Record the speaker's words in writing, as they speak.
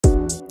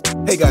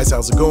Hey guys,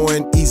 how's it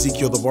going?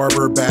 Ezekiel the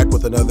Barber back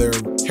with another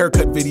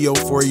haircut video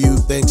for you.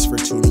 Thanks for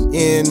tuning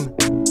in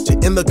to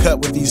In the Cut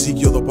with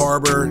Ezekiel the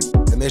Barber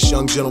and this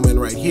young gentleman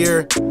right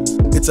here.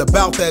 It's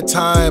about that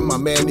time. My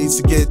man needs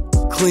to get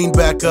cleaned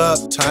back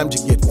up, time to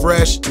get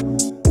fresh.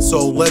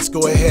 So let's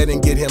go ahead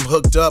and get him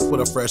hooked up with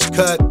a fresh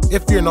cut.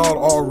 If you're not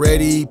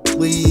already,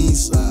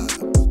 please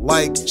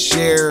like,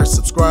 share,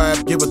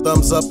 subscribe, give a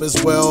thumbs up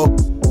as well.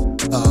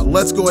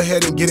 Let's go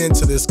ahead and get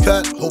into this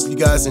cut. Hope you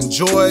guys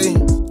enjoy.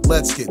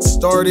 Let's get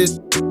started.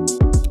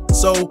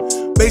 So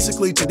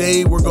basically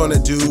today we're going to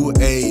do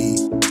a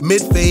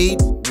mid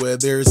fade where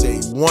there's a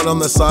 1 on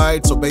the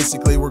side. So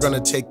basically we're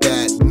going to take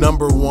that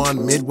number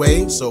 1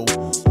 midway. So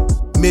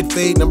mid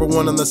fade, number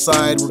 1 on the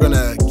side. We're going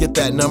to get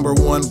that number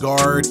 1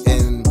 guard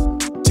and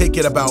take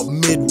it about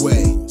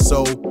midway.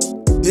 So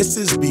this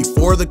is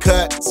before the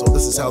cut. So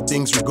this is how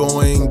things are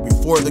going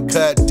before the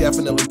cut.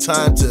 Definitely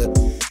time to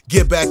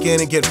get back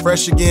in and get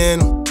fresh again.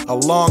 A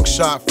long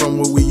shot from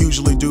what we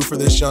usually do for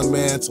this young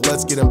man. So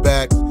let's get him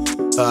back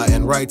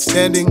and right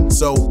standing.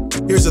 So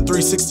here's a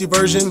 360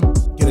 version.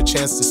 Get a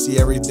chance to see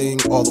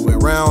everything all the way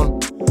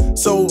around.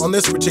 So on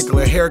this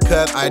particular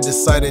haircut, I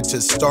decided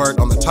to start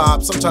on the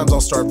top. Sometimes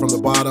I'll start from the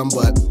bottom,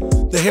 but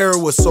the hair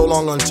was so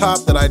long on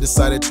top that I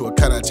decided to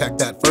kind of attack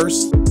that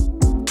first.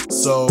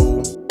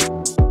 So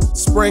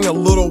spraying a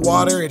little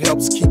water, it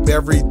helps keep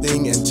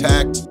everything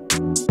intact.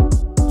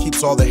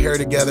 Keeps all the hair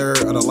together.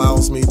 It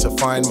allows me to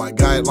find my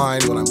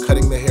guideline when I'm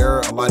cutting the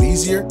hair a lot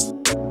easier.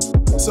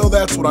 So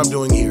that's what I'm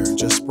doing here.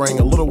 Just spraying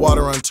a little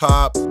water on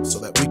top so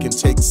that we can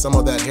take some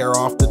of that hair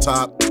off the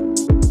top.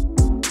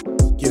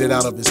 Get it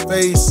out of his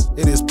face.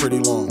 It is pretty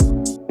long.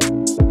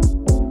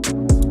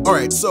 All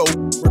right, so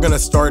we're gonna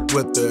start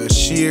with the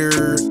shear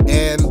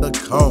and the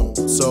comb.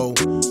 So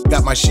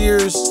got my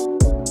shears,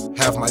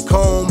 have my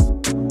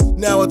comb.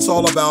 Now it's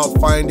all about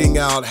finding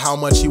out how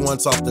much he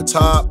wants off the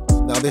top.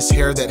 Now this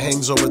hair that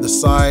hangs over the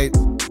side,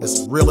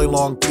 this really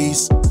long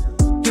piece,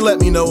 he let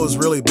me know it was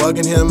really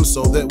bugging him.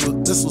 So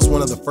this was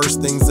one of the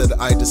first things that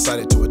I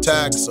decided to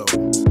attack. So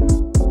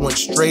went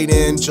straight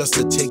in just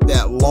to take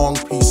that long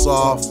piece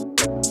off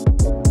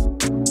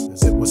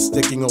as it was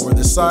sticking over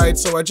the side.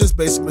 So I just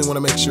basically want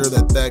to make sure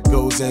that that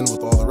goes in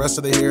with all the rest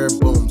of the hair.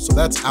 Boom, so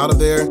that's out of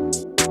there.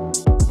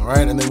 All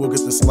right, and then we'll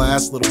get this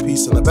last little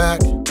piece in the back.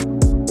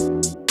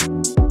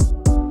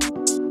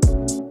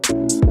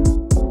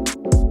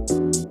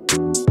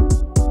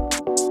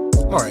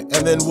 All right,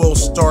 and then we'll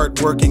start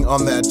working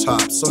on that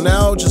top. So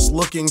now just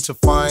looking to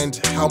find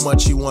how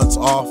much he wants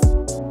off.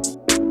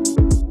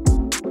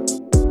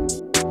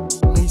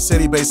 He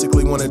said he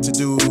basically wanted to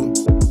do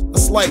a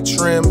slight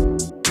trim.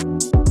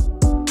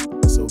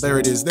 So there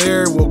it is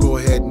there. We'll go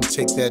ahead and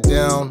take that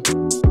down.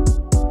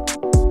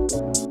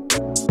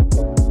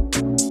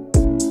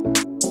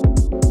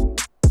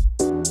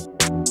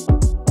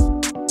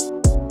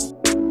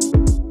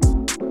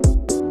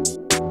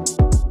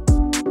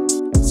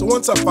 So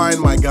once I find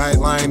my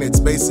guideline, it's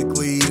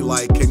basically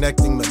like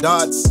connecting the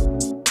dots.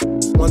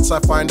 Once I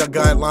find a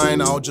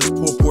guideline, I'll just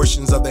pull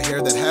portions of the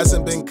hair that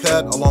hasn't been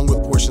cut along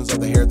with portions of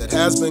the hair that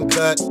has been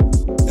cut,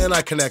 and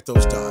I connect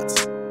those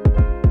dots.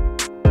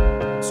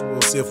 So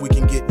we'll see if we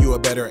can get you a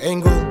better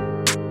angle.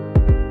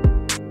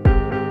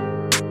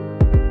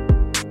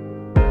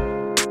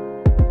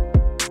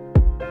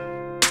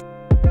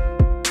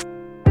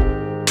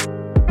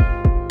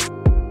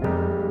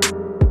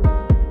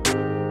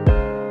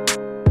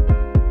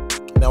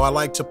 Now I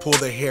like to pull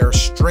the hair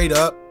straight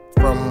up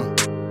from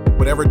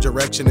whatever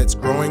direction it's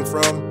growing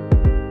from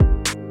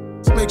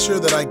to make sure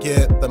that I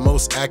get the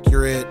most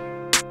accurate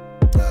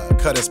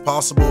cut as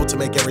possible to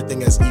make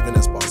everything as even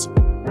as possible.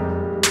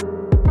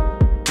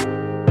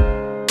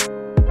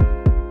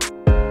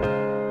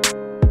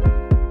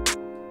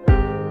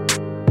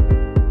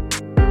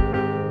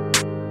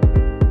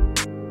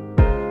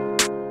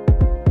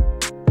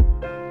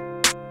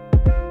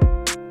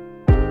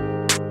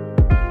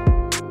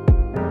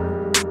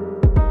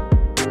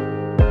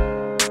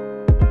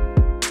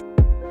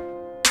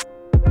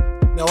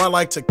 Now I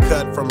like to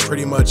cut from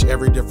pretty much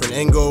every different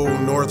angle,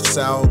 north,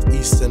 south,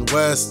 east, and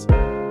west,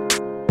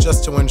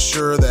 just to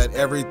ensure that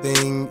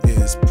everything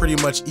is pretty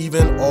much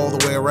even all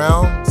the way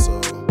around.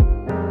 So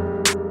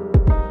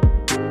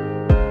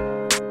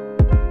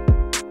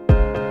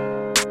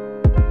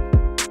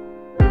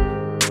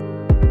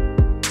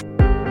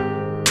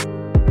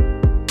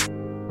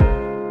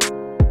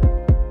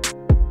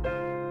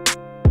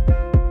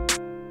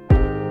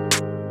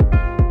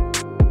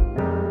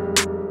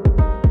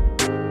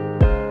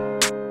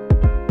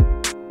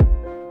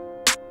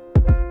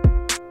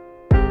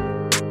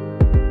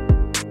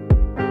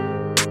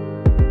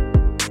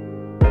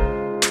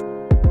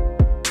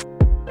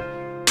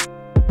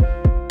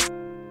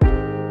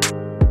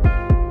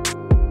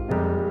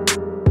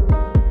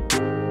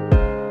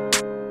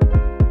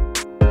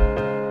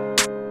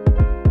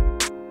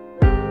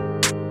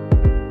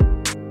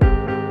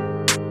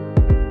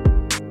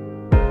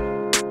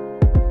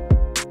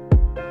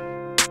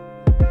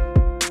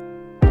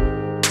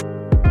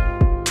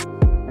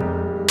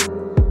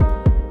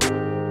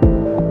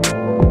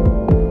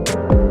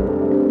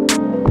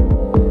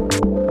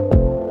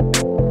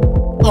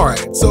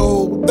Alright,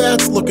 so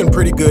that's looking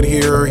pretty good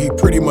here. He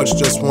pretty much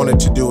just wanted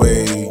to do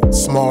a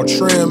small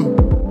trim.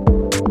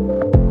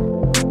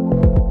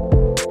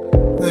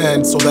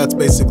 And so that's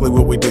basically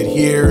what we did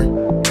here.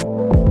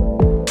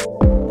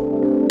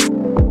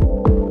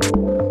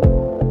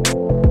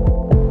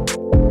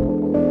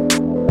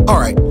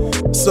 Alright,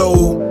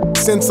 so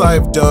since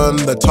I've done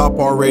the top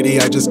already,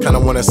 I just kind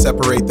of want to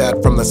separate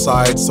that from the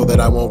side so that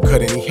I won't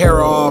cut any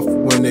hair off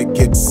when it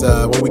gets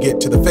when we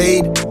get to the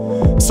fade.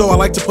 So I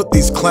like to put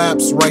these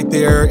clamps right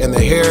there in the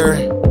hair,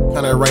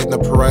 kind of right in the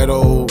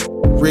parietal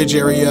ridge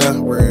area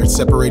where it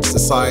separates the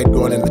side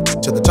going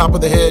to the top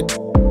of the head.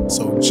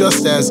 So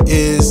just as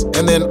is,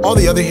 and then all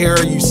the other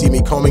hair you see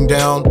me combing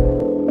down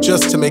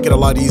just to make it a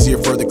lot easier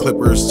for the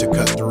clippers to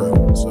cut through.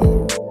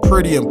 So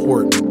pretty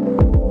important.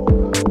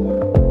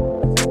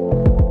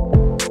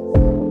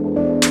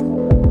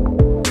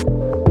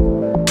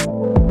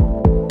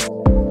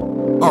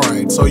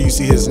 Alright, so you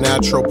see his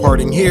natural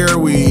parting here.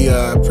 We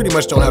pretty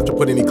much don't have to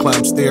put any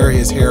clamps there.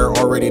 His hair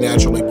already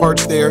naturally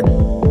parts there.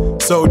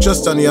 So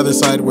just on the other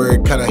side where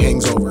it kind of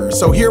hangs over.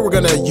 So here we're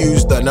going to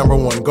use the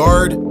 #1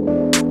 guard.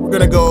 We're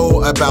going to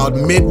go about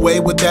midway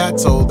with that,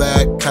 so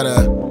that kind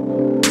of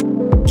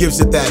gives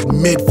it that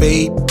mid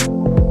fade.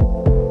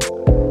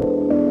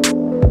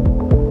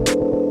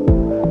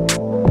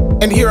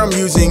 And here I'm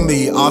using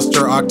the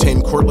Oster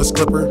Octane cordless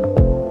clipper.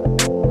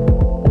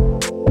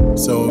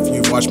 So if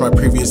you've watched my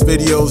previous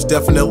videos,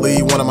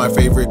 definitely one of my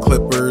favorite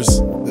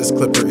clippers. This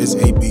clipper is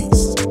a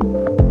beast.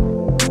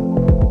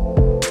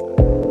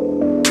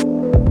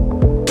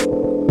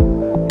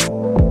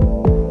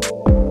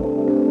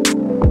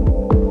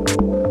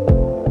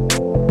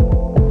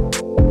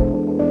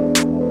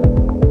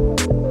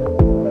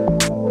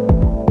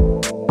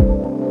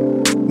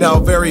 Now,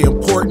 very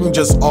important,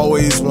 just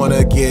always want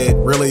to get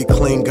really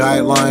clean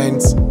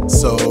guidelines.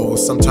 So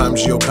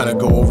sometimes you'll kind of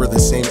go over the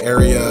same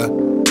area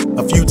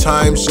a few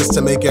times just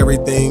to make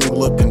everything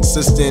look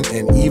consistent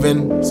and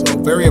even. So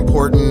very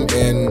important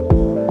in,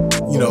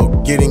 you know,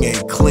 getting a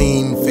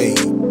clean fade.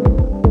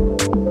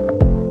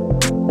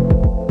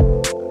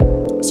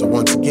 So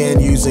once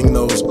again, using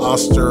those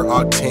Oster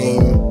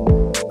Octane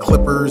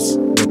clippers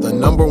with the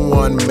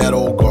 #1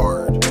 metal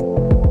guard.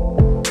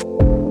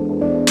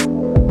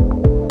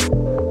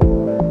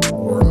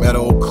 Or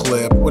metal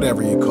clip,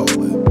 whatever you call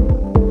it.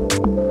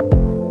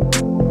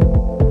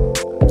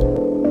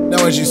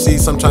 As you see,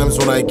 sometimes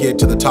when I get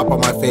to the top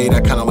of my fade, I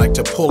kind of like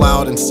to pull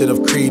out instead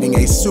of creating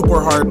a super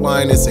hard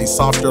line. It's a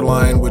softer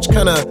line, which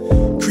kind of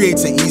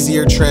creates an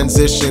easier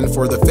transition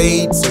for the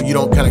fade, so you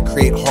don't kind of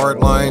create hard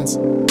lines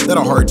that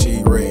are hard to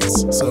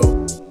erase. So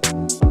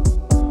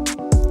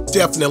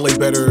definitely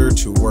better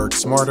to work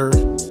smarter.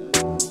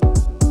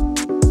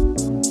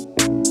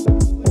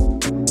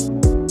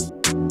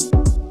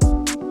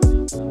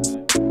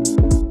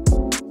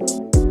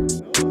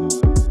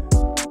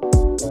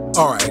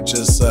 Alright,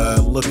 just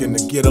looking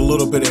to get a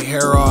little bit of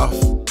hair off.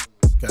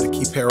 Got to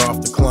keep hair off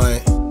the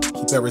client,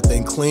 keep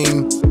everything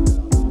clean.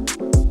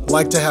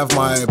 Like to have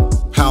my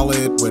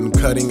palette when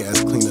cutting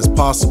as clean as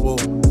possible.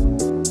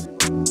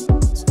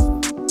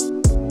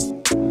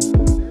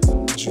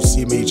 As you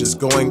see me just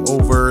going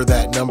over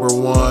that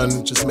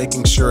 #1, just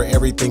making sure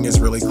everything is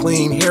really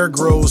clean. Hair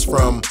grows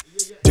from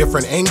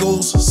different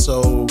angles,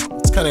 so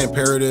it's kind of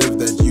imperative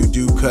that you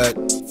do cut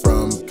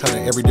from kind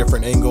of every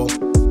different angle,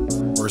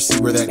 or see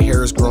where that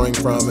hair is growing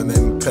from and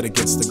then cut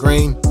against the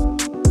grain.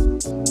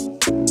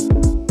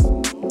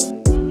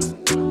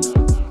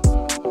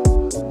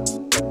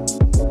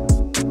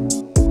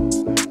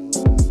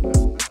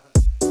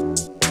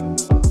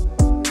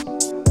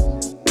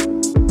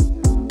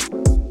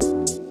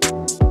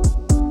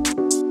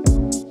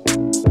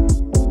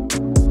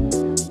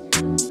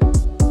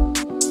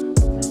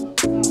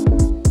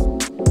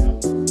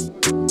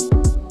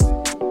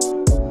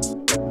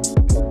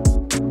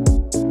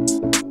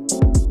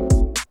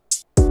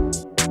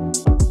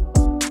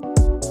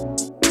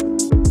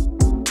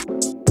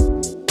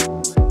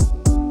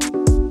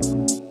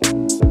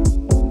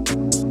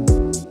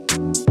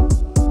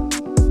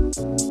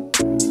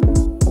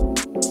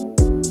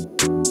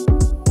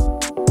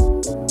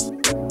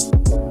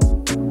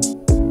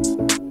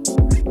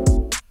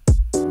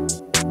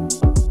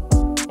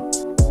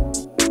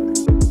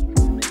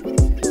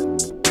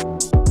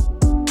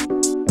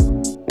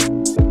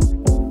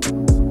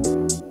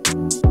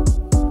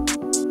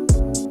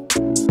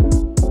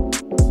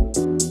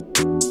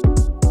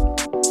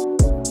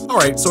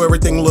 Alright, so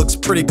everything looks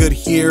pretty good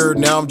here.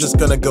 Now I'm just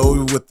gonna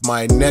go with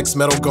my next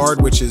metal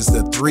guard, which is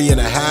the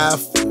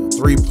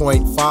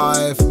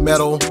 3.5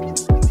 metal.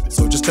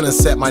 So just gonna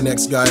set my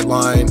next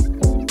guideline.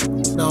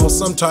 Now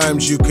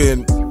sometimes you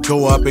can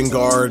go up in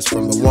guards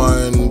from the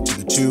 1 to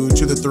the 2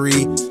 to the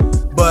 3,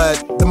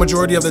 but the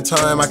majority of the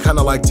time I kind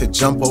of like to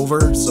jump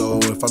over. So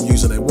if I'm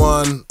using a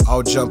 1,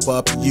 I'll jump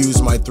up,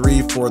 use my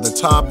 3 for the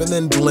top, and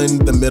then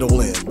blend the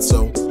middle in.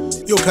 So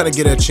you'll kind of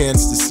get a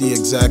chance to see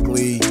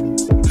exactly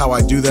how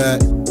I do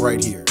that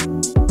right here.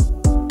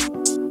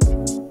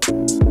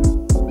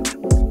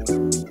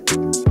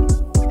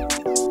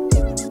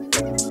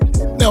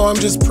 Now Now I'm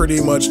just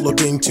pretty much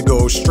looking to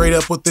go straight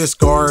up with this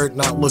guard,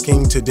 not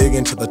looking to dig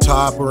into the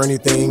top or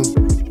anything.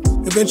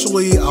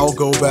 Eventually I'll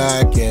go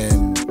back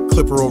and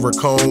clipper over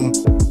comb,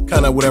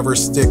 kind of whatever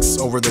sticks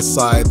over the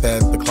side that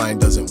the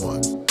client doesn't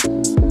want.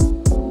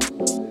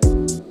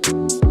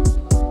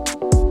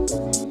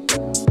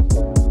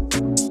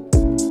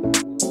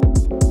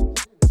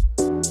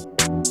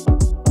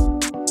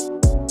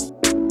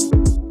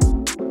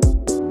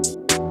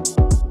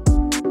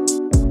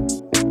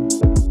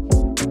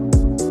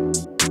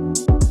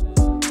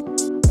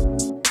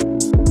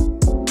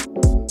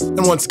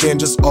 And once again,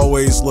 just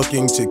always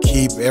looking to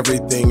keep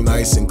everything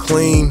nice and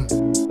clean.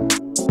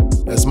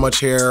 As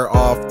much hair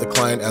off the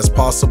client as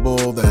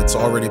possible that's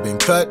already been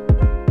cut.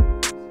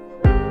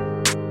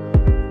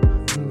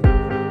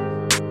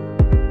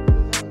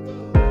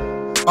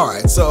 All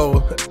right, so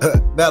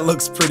that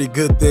looks pretty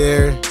good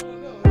there.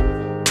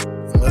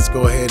 Let's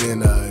go ahead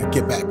and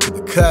get back to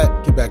the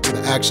cut, get back to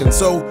the action.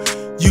 So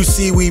you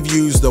see we've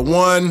used the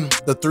 1,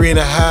 the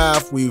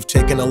 3.5, we've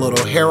taken a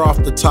little hair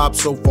off the top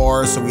so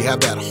far, so we have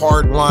that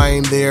hard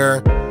line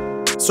there.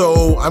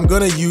 So I'm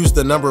gonna use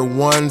the number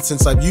 1.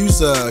 Since I've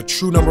used a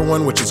true number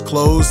 1, which is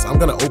closed, I'm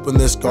gonna open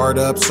this guard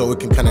up so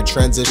it can kind of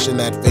transition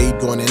that fade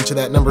going into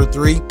that number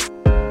 3.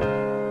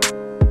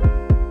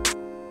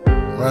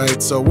 All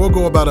right, so we'll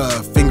go about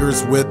a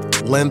finger's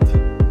width length.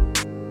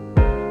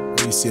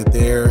 You see it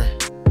there.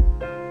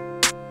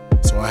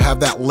 So I have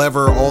that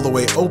lever all the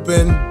way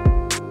open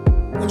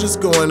and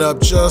just going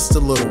up just a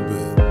little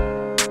bit.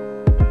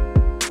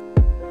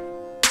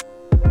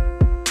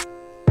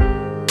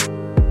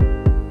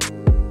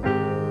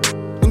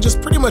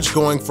 Just pretty much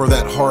going for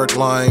that hard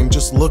line,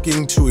 just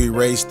looking to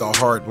erase the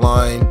hard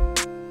line,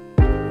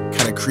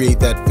 kind of create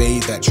that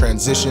fade, that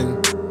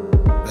transition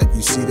that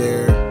you see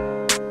there.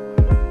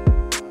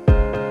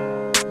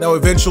 Now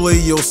eventually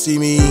you'll see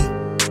me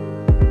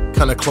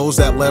kind of close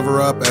that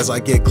lever up as I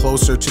get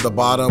closer to the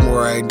bottom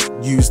where I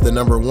use the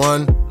number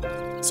 1.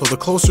 So the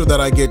closer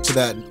that I get to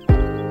that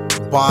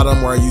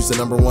bottom where I use the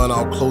number 1,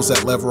 I'll close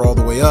that lever all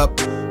the way up.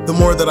 The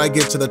more that I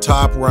get to the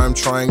top where I'm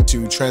trying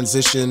to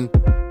transition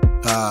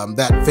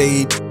that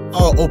fade,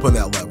 I'll open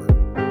that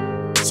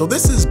lever. So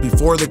this is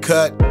before the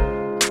cut.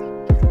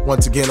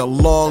 Once again, a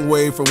long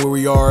way from where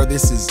we are.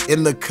 This is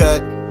in the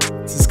cut.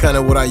 This is kind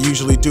of what I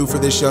usually do for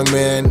this young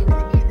man.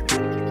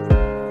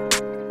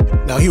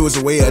 Now he was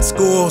away at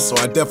school, so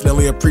I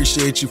definitely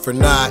appreciate you for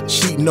not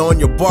cheating on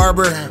your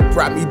barber.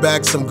 Brought me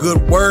back some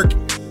good work.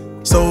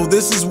 So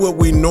this is what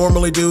we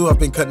normally do. I've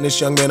been cutting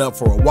this young man up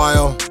for a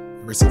while,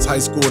 ever since high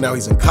school. Now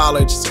he's in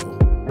college, so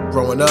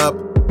growing up.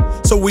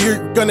 So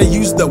we're gonna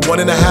use the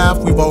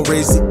 1.5. We've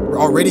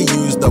already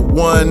used the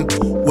 1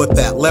 with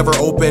that lever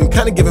open,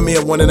 kind of giving me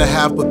a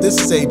 1.5, but this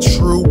is a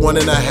true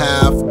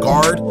 1.5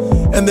 guard.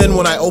 And then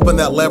when I open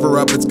that lever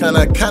up, it's kind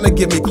of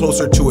give me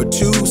closer to a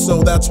 2.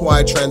 So that's why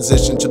I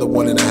transitioned to the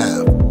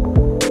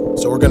 1.5.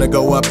 So we're gonna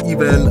go up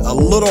even a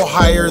little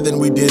higher than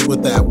we did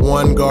with that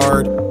 1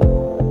 guard.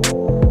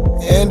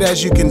 And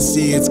as you can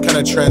see, it's kind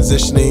of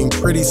transitioning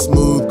pretty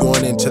smooth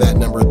going into that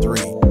number 3.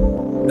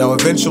 Now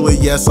eventually,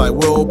 yes, I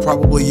will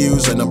probably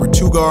use a number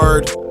 2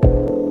 guard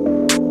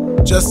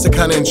just to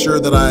kind of ensure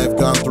that I've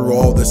gone through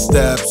all the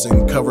steps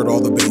and covered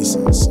all the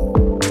bases.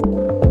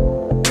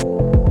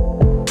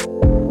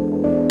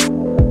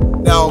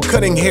 Now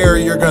cutting hair,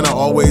 you're gonna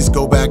always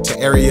go back to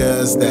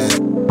areas that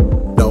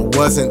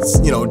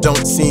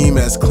don't seem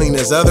as clean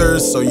as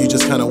others, so you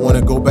just kind of want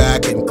to go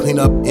back and clean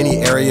up any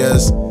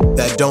areas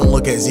that don't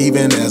look as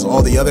even as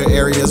all the other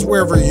areas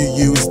wherever you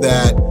use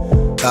that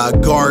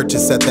guard to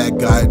set that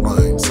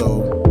guideline.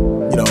 So,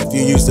 if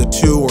you use the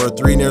 2 or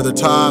 3 near the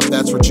top,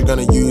 that's what you're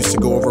going to use to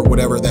go over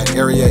whatever that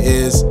area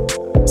is.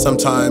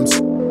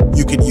 Sometimes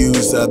you could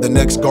use the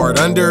next guard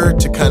under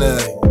to kind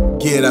of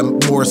get a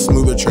more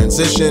smoother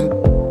transition,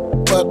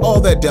 but all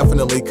that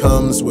definitely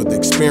comes with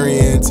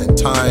experience and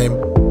time.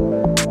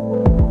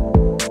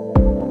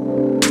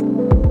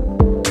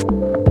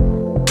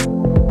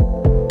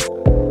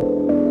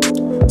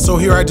 So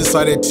here I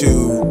decided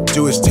to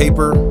do his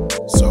taper.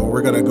 So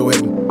we're gonna go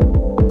ahead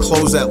and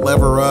close that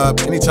lever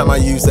up. Anytime I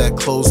use that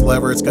closed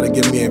lever, it's gonna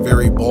give me a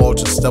very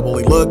bald,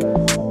 stubbly look.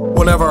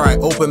 Whenever I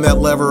open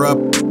that lever up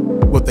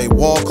with a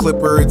wall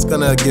clipper, it's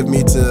gonna give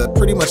me to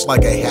pretty much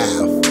like a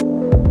half.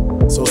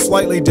 So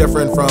slightly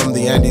different from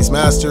the Andes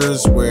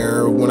Masters,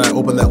 where when I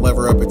open that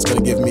lever up, it's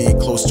gonna give me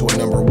close to a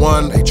number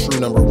 1, a true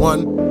number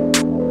 1.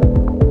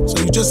 So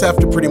you just have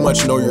to pretty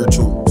much know your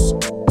tools.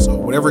 So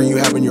whatever you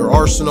have in your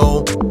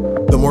arsenal,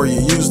 the more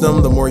you use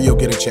them, the more you'll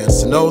get a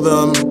chance to know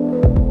them.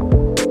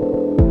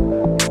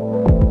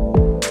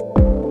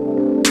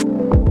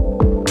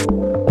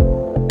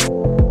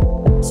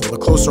 So the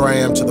closer I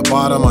am to the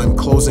bottom, I'm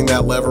closing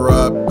that lever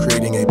up,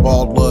 creating a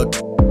bald look.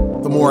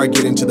 The more I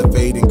get into the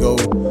fade and go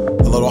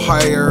a little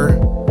higher,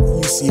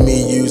 you see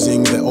me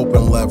using the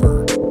open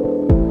lever.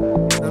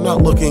 I'm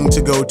not looking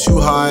to go too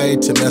high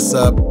to mess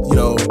up,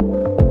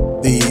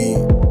 the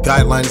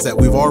guidelines that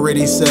we've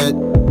already set.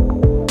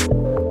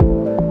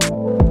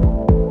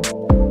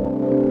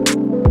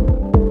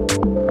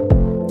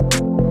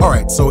 All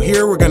right, So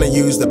here we're gonna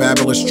use the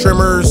Barbershop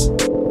trimmers.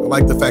 I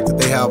like the fact that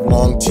they have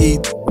long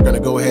teeth. We're gonna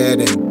go ahead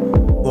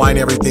and line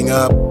everything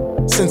up.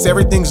 Since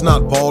everything's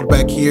not bald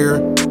back here,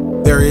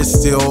 there is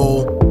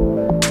still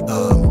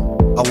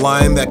a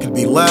line that could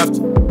be left.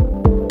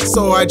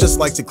 So I just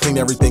like to clean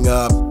everything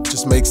up.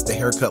 Just makes the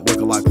haircut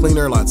look a lot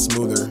cleaner, a lot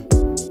smoother.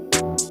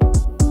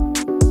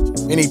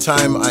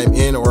 Anytime I'm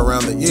in or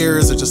around the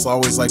ears, I just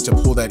always like to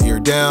pull that ear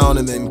down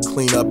and then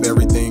clean up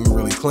everything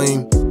really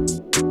clean.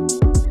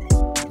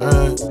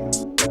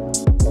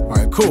 All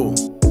right, cool.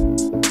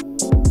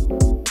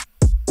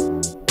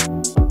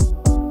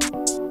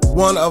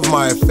 One of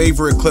my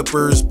favorite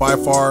clippers by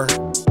far,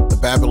 the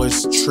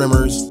Barbershop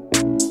trimmers.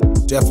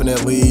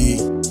 Definitely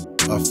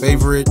a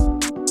favorite.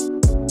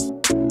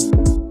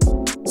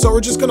 So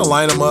we're just gonna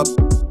line them up.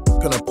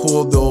 Gonna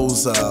pull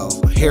those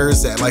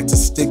hairs that like to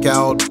stick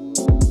out.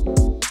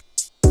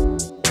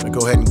 Gonna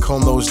go ahead and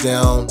comb those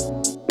down.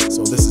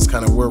 So this is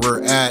kind of where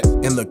we're at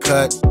in the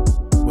cut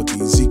with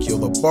Ezekiel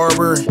the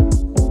Barber.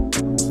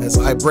 As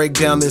I break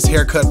down this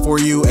haircut for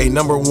you, a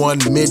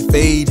 #1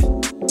 mid-fade.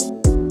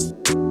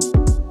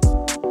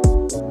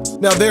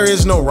 Now there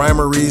is no rhyme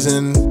or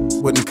reason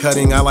when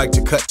cutting. I like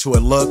to cut to a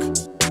look.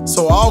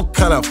 So I'll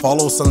kind of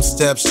follow some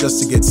steps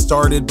just to get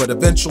started, but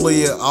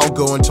eventually I'll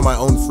go into my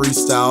own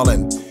freestyle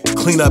and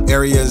clean up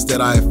areas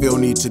that I feel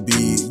need to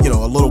be, you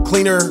know, a little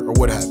cleaner or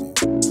what have you.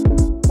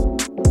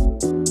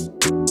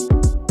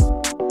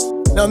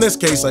 Now in this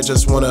case, I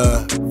just want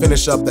to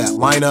finish up that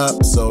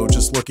lineup. So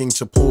just looking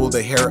to pull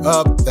the hair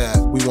up that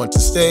we want to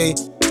stay.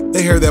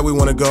 The hair that we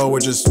want to go,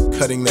 we're just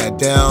cutting that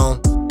down.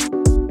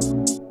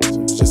 So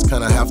you just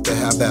kind of have to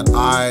have that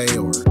eye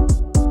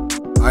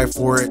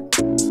for it.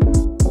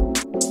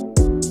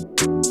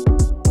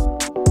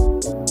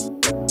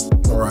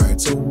 All right,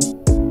 so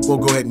we'll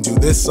go ahead and do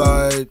this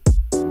side.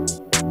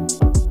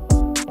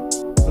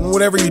 And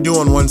whatever you do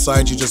on one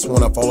side, you just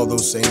want to follow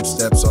those same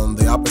steps on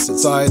the opposite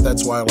side.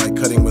 That's why I like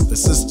cutting with the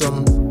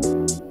system.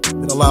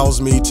 It allows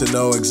me to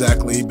know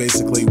exactly,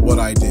 basically, what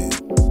I did.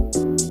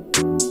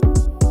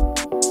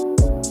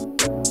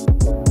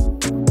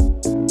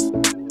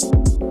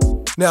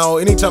 Now,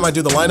 anytime I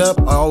do the lineup,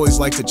 I always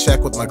like to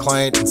check with my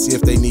client and see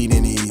if they need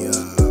any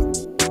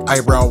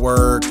eyebrow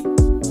work.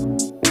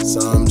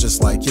 Some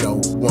just like, you know,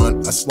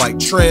 want a slight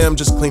trim,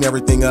 just clean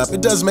everything up.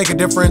 It does make a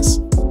difference,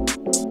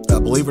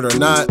 believe it or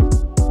not.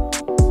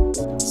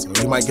 So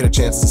you might get a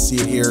chance to see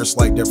it here,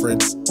 slight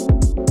difference.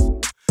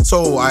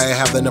 So I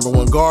have the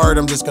 #1 guard.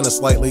 I'm just gonna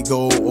slightly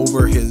go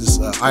over his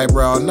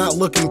eyebrow, not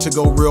looking to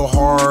go real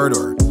hard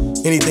or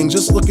anything,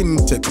 just looking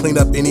to clean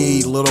up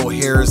any little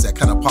hairs that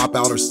kind of pop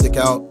out or stick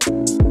out.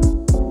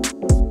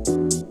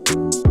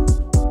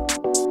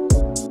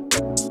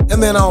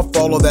 And then I'll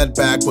follow that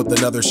back with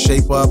another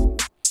shape up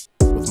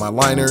with my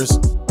liners.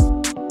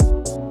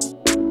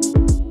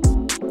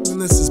 And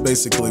this is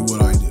basically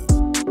what I do.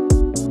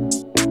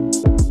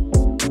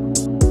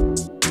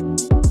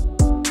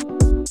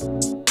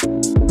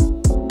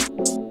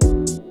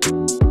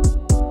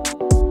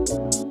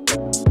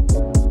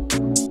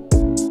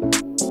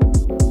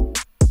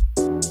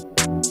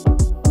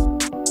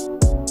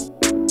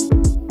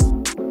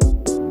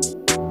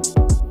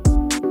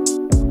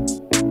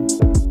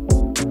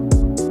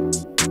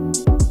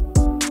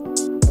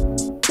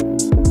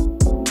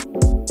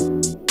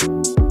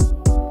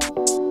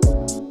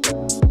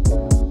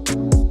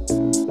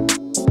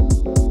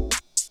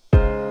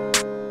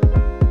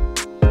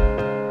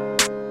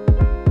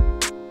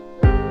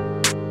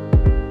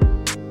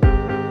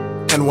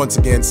 And once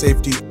again,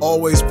 safety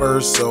always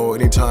first. So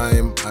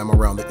anytime I'm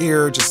around the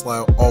ear, just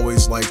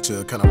always like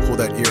to kind of pull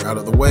that ear out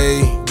of the way,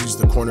 use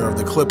the corner of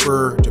the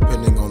clipper,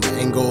 depending on the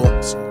angle.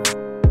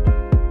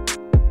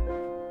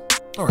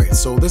 All right,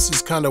 so this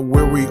is kind of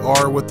where we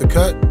are with the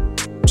cut.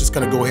 Just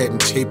gonna go ahead and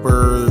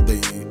taper the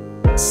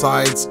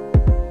sides.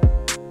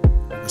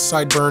 The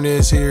sideburn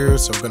is here,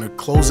 so I'm gonna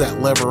close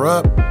that lever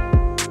up.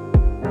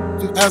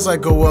 And as I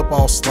go up,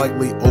 I'll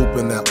slightly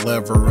open that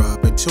lever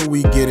up until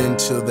we get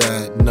into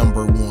that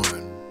 #1.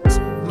 So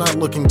I'm not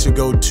looking to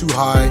go too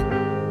high.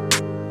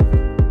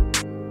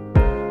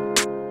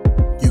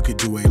 You could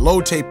do a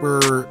low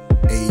taper,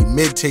 a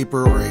mid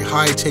taper, or a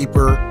high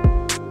taper.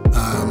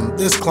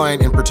 This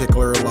client in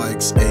particular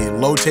likes a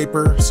low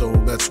taper, so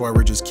that's why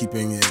we're just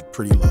keeping it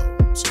pretty low.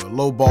 So a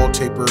low ball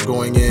taper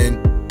going in.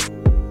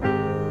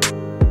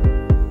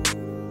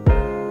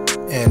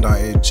 And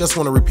I just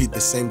want to repeat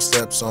the same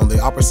steps on the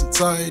opposite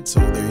side. So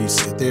there you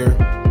see it there.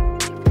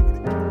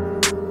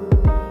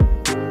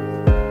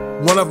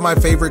 One of my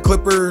favorite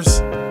clippers,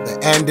 the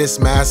Andis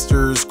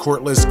Masters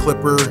cordless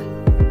clipper.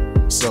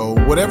 So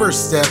whatever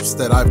steps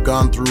that I've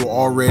gone through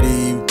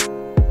already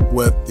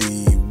with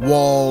the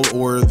wall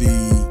or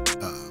the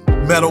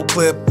metal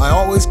clip, I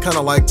always kind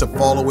of like to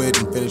follow it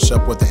and finish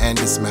up with the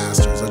Andis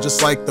Masters. I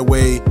just like the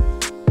way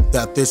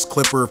that this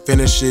clipper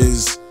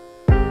finishes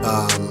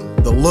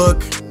the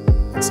look.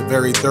 It's a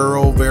very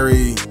thorough,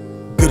 very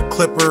good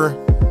clipper.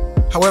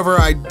 However,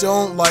 I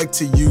don't like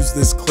to use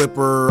this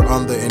clipper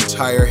on the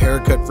entire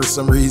haircut for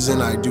some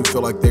reason. I do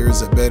feel like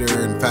there's a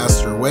better and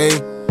faster way.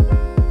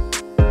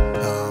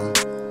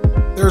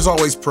 there's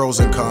always pros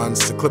and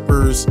cons to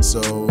clippers.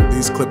 So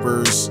these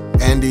clippers,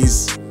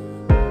 Andes,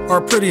 are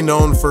pretty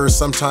known for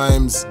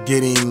sometimes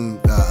getting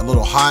a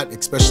little hot,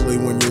 especially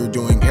when you're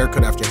doing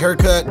haircut after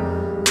haircut.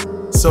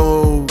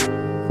 So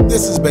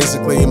this is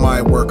basically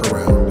my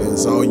workaround,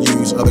 is I'll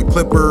use other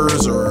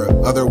clippers or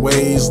other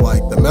ways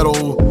like the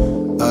metal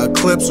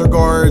clips or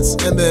guards,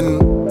 and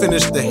then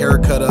finish the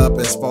haircut up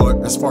as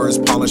far as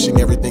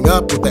polishing everything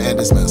up with the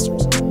Andes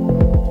Masters.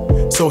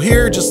 So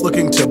here, just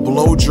looking to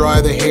blow dry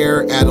the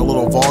hair, add a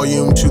little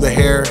volume to the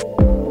hair.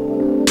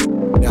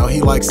 Now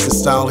he likes to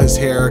style his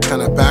hair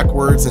kind of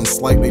backwards and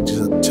slightly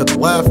to the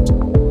left.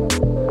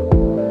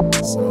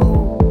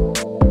 So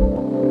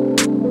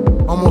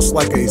almost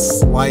like a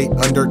slight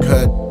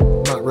undercut,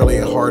 not really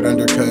a hard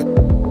undercut.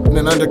 And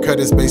an undercut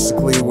is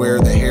basically where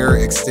the hair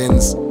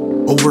extends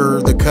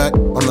over the cut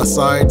on the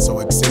side, so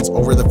it extends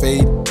over the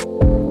fade.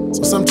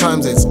 So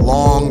sometimes it's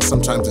long,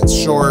 sometimes it's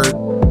short,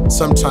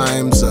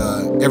 sometimes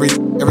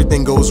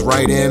everything goes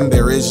right in.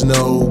 There is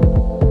no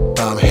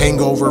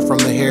hangover from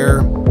the hair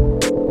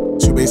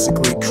to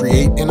basically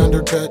create an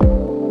undercut.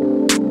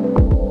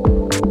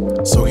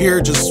 So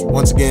here, just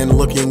once again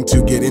looking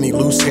to get any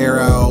loose hair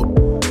out,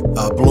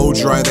 blow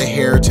dry the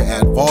hair to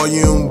add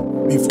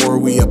volume before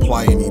we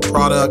apply any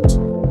product.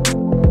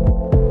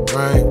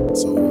 Right,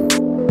 so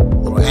a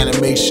little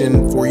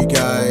animation for you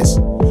guys.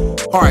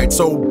 All right,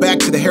 so back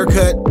to the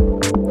haircut.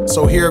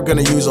 So here I'm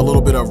gonna use a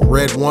little bit of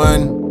red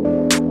one,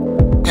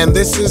 and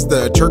this is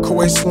the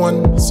turquoise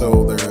one.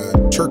 So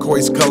the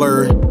turquoise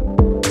color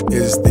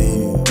is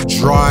the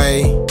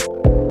dry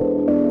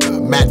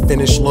matte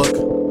finish look.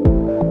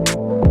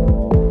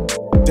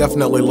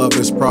 Definitely love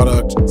this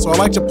product. So I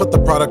like to put the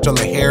product on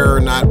the hair,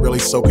 not really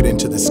soak it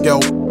into the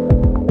scalp.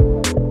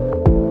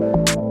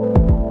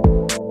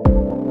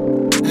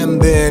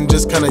 And then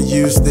just kind of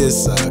use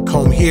this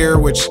comb here,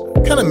 which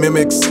kind of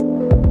mimics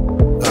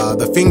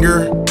the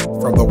finger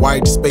from the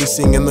wide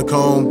spacing in the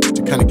comb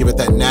to kind of give it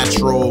that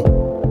natural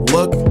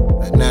look,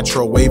 that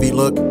natural wavy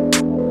look.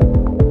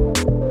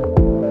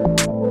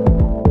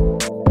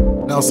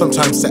 Now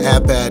sometimes to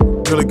add that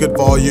really good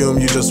volume,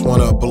 you just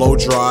want to blow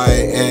dry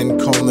and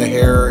comb the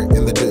hair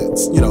in the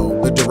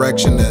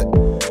direction that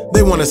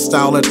they want to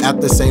style it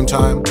at the same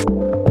time.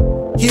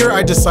 Here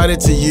I decided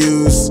to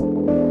use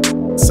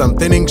some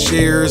thinning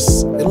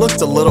shears. It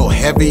looked a little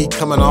heavy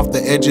coming off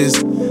the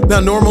edges. Now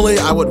normally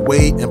I would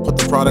wait and put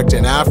the product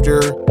in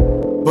after,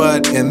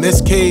 but in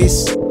this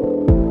case,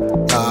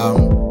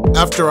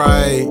 after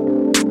I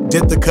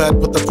did the cut,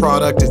 put the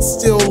product, it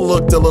still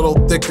looked a little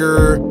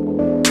thicker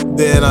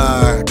than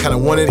I kind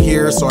of wanted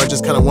here. So I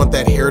just kind of want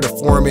that hair to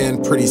form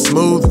in pretty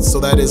smooth. So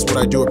that is what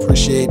I do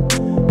appreciate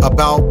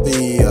about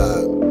the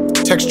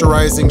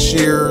texturizing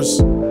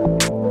shears.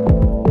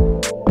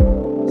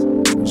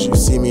 As you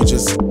see me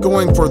just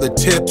going for the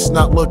tips,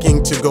 not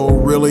looking to go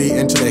really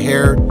into the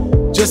hair,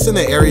 just in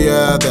the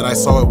area that I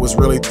saw it was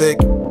really thick.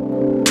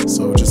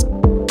 So just,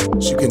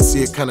 as you can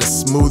see, it kind of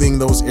smoothing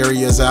those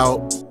areas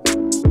out,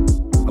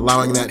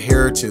 allowing that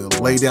hair to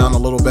lay down a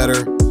little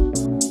better.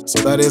 So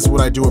that is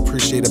what I do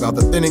appreciate about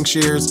the thinning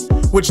shears,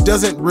 which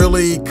doesn't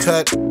really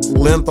cut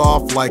length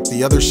off like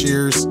the other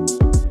shears,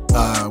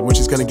 which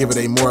is going to give it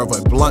a more of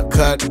a blunt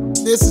cut.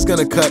 This is going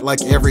to cut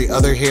like every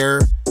other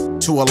hair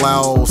to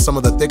allow some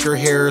of the thicker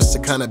hairs to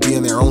kind of be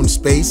in their own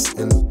space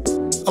and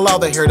allow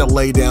the hair to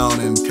lay down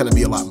and kind of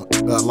be a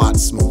lot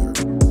smoother.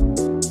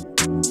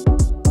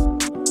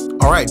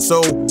 All right,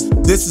 so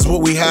this is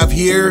what we have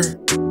here.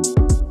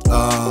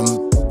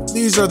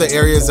 These are the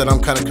areas that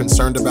I'm kind of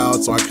concerned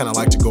about, so I kind of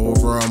like to go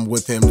over them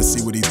with him to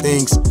see what he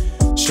thinks.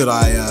 Should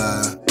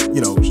I,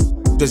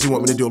 does he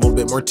want me to do a little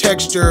bit more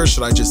texture?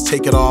 Should I just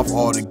take it off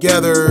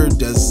altogether?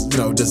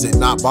 Does it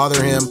not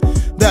bother him?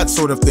 That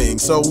sort of thing.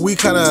 So we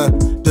kind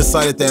of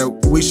decided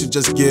that we should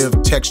just give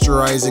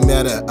texturizing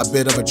that a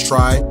bit of a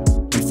try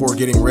before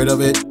getting rid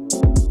of it.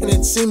 And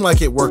it seemed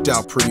like it worked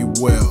out pretty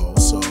well,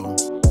 so.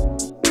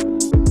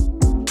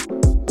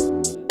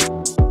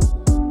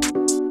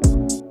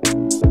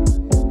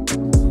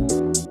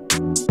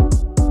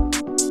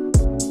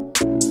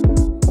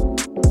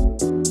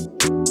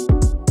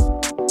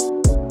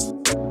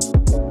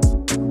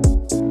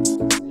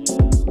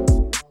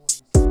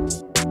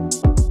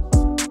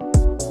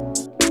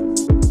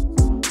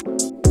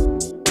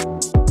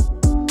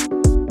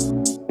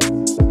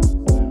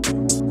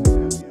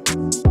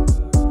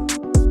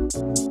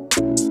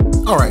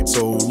 All right,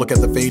 so look at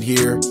the fade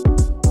here.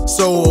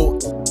 So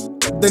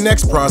the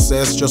next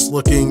process, just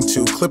looking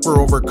to clipper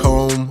over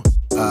comb,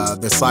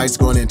 the sides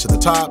going into the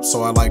top.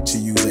 So I like to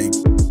use a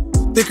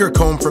thicker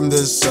comb from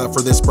this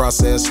for this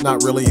process,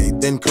 not really a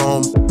thin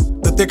comb.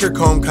 The thicker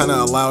comb kind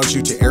of allows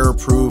you to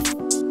error-proof,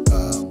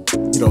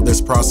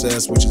 this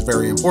process, which is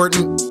very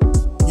important.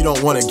 You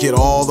don't want to get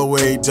all the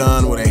way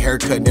done with a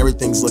haircut and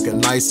everything's looking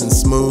nice and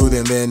smooth,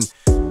 and then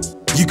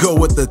you go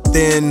with the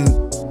thin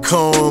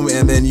comb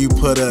and then you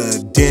put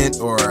a dent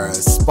or a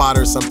spot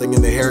or something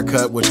in the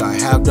haircut, which I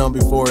have done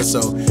before.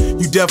 So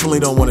you definitely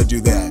don't want to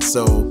do that.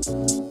 So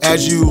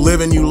as you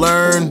live and you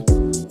learn,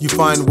 you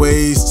find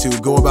ways to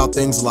go about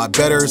things a lot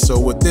better. So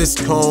with this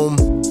comb,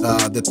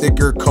 the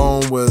thicker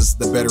comb was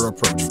the better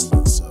approach for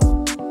me.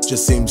 So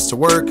just seems to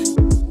work.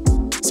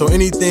 So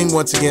anything,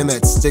 once again,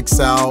 that sticks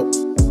out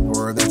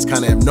or that's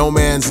kind of in no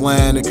man's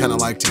land, I kind of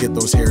like to get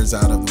those hairs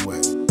out of the way.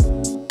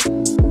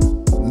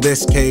 In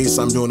this case,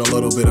 I'm doing a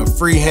little bit of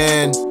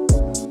freehand.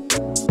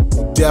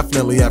 You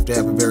definitely have to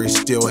have a very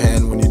still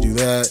hand when you do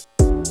that.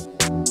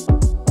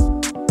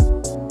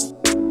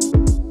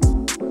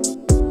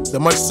 The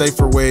much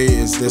safer way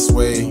is this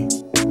way,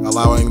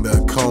 allowing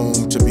the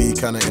comb to be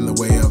kind of in the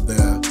way of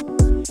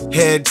the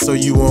head so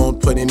you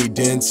won't put any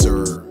dents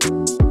or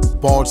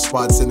bald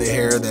spots in the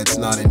hair that's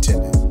not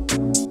intended.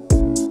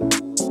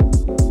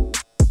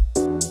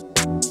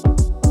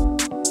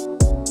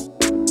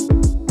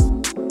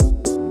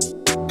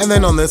 And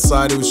then on this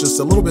side, it was just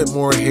a little bit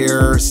more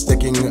hair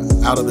sticking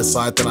out of the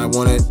side than I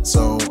wanted.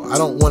 So I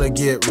don't want to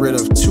get rid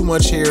of too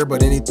much hair,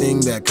 but anything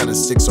that kind of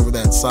sticks over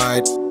that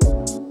side,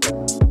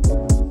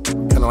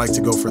 I like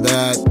to go for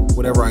that.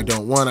 Whatever I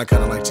don't want, I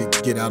kind of like to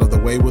get out of the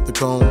way with the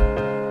comb.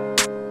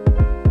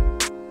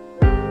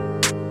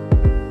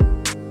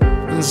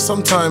 And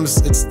sometimes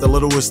it's the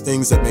littlest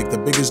things that make the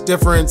biggest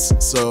difference.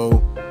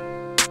 So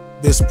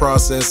this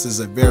process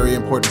is a very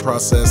important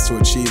process to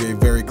achieve a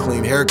very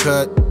clean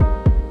haircut.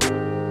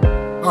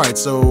 All right,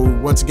 so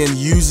once again,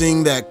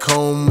 using that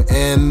comb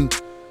and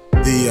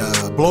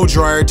the blow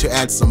dryer to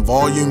add some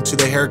volume to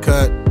the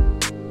haircut.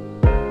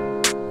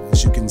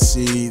 As you can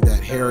see,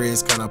 that hair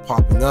is kind of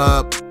popping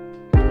up.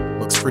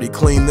 Looks pretty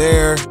clean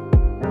there.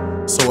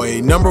 So a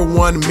number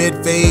one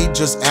mid fade,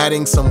 just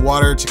adding some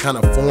water to kind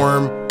of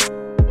form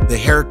the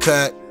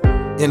haircut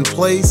in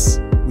place.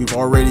 We've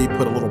already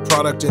put a little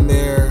product in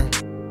there.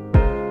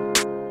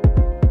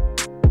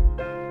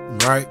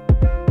 All right,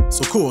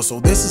 so cool. So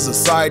this is a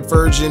side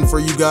version for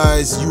you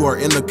guys. You are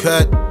in the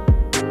cut.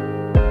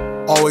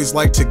 Always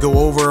like to go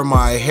over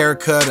my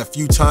haircut a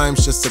few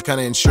times just to kind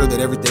of ensure that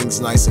everything's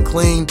nice and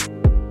clean.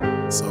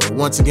 So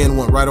once again,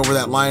 went right over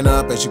that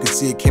lineup. As you can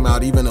see, it came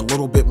out even a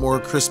little bit more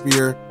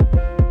crispier.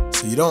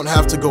 So you don't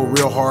have to go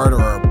real hard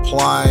or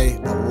apply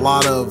a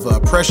lot of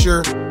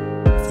pressure.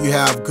 If you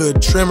have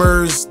good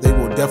trimmers, they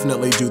will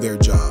definitely do their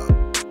job.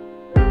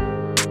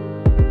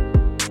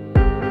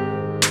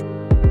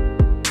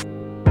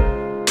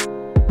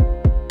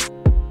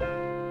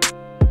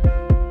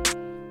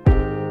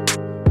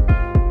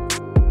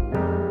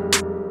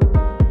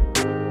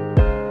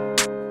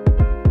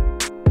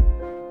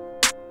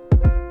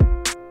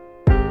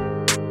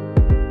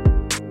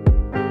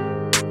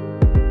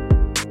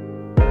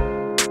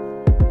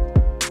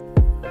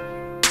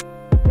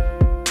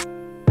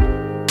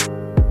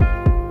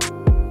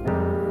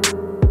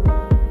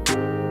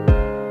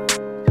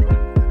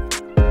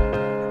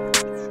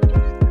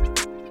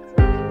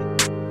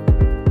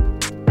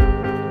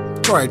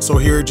 All right, so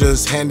here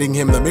just handing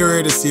him the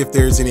mirror to see if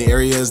there's any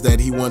areas that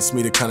he wants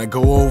me to kind of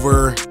go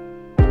over,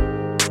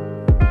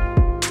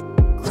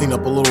 clean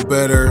up a little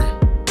better.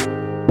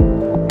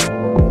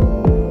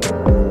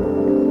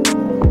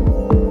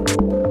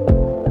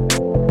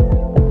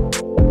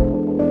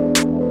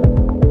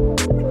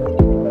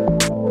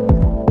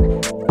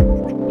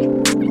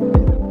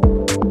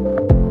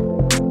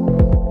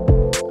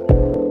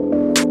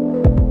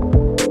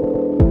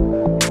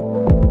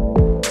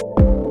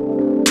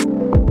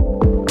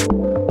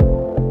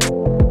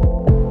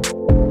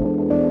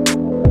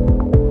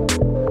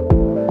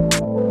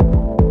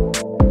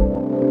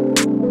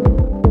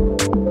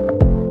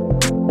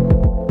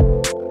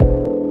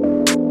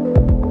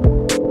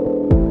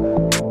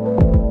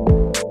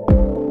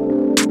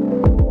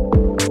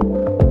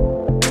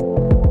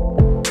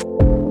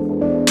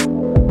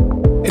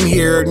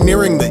 Here,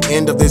 nearing the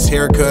end of this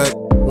haircut,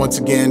 once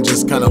again,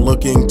 just kind of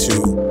looking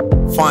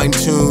to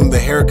fine-tune the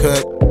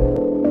haircut.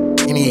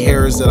 Any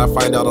hairs that I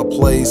find out of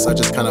place, I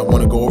just kind of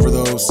want to go over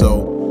those.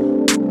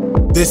 So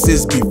this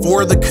is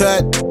before the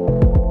cut.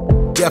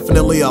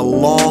 Definitely a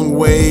long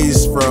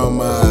ways from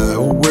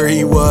where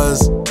he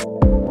was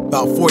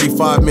about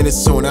 45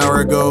 minutes to an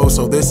hour ago.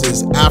 So this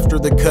is after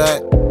the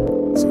cut.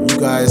 So you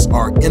guys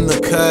are in the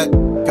cut,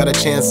 got a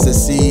chance to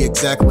see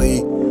exactly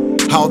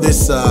how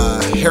this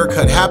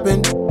haircut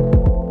happened.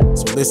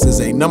 So this is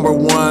a number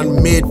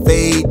one mid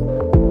fade.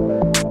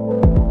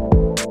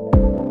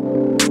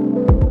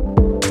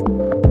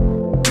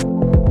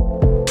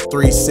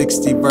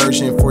 .360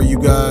 version for you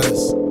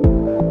guys.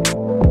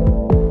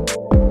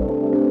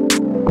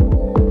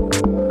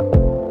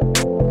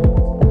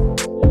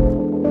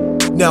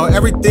 Now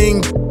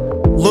everything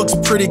looks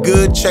pretty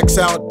good, checks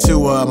out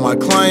to my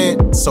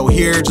client. So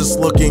here, just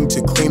looking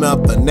to clean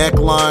up the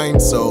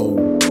neckline. So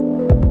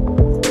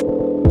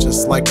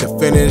just like to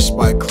finish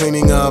by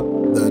cleaning up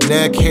the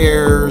neck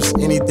hairs,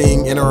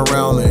 anything in or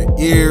around the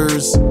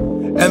ears,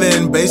 and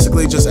then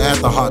basically just add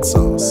the hot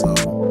sauce. So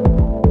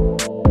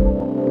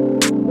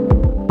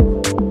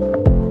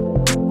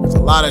there's a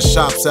lot of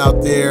shops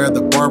out there.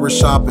 The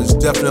Barbershop is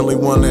definitely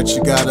one that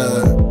you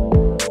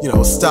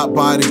gotta, stop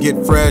by to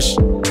get fresh,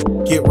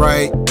 get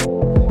right.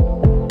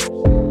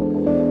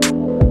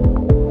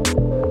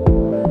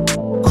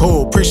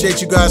 Cool,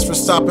 appreciate you guys for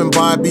stopping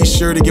by. Be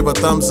sure to give a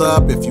thumbs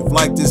up if you've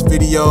liked this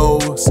video.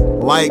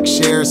 Like,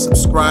 share,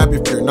 subscribe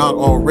if you're not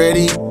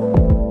already.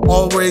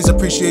 Always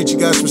appreciate you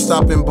guys for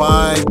stopping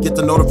by. Get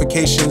the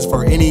notifications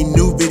for any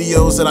new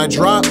videos that I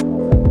drop.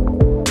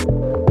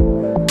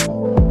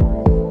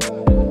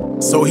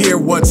 So here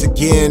once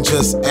again,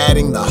 just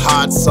adding the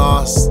hot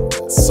sauce.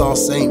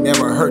 Sauce ain't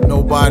never hurt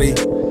nobody.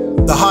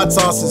 The hot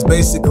sauce is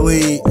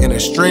basically an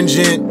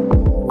astringent,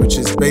 which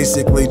is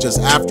basically just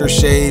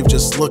aftershave,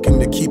 just looking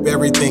to keep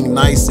everything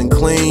nice and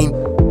clean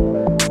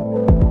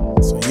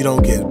so you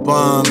don't get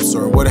bumps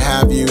or what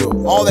have you,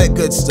 all that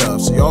good stuff.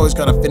 So you always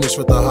gotta finish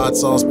with the hot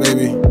sauce,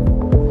 baby.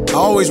 I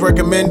always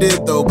recommend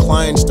it, though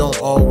clients don't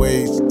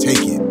always take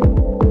it.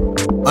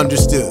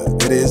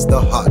 Understood, it is the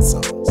hot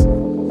sauce.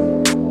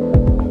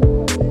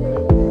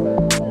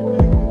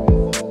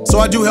 So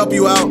I do help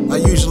you out. I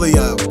usually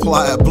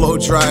apply a blow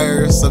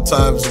dryer,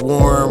 sometimes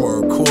warm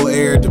or cool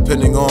air,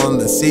 depending on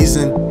the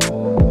season.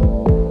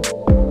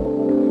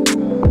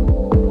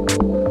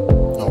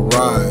 All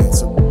right,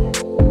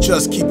 so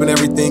just keeping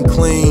everything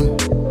clean.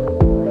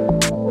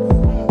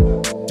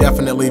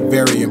 Definitely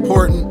very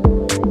important.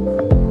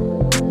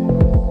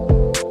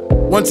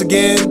 Once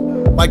again,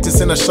 I'd like to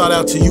send a shout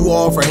out to you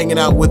all for hanging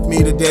out with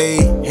me today,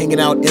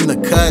 hanging out in the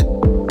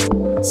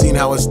cut, seeing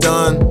how it's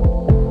done.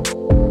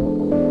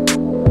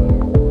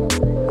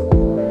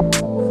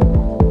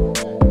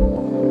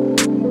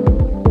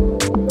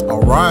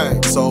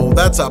 Alright, so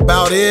that's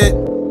about it.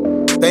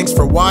 Thanks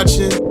for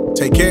watching.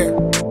 Take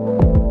care.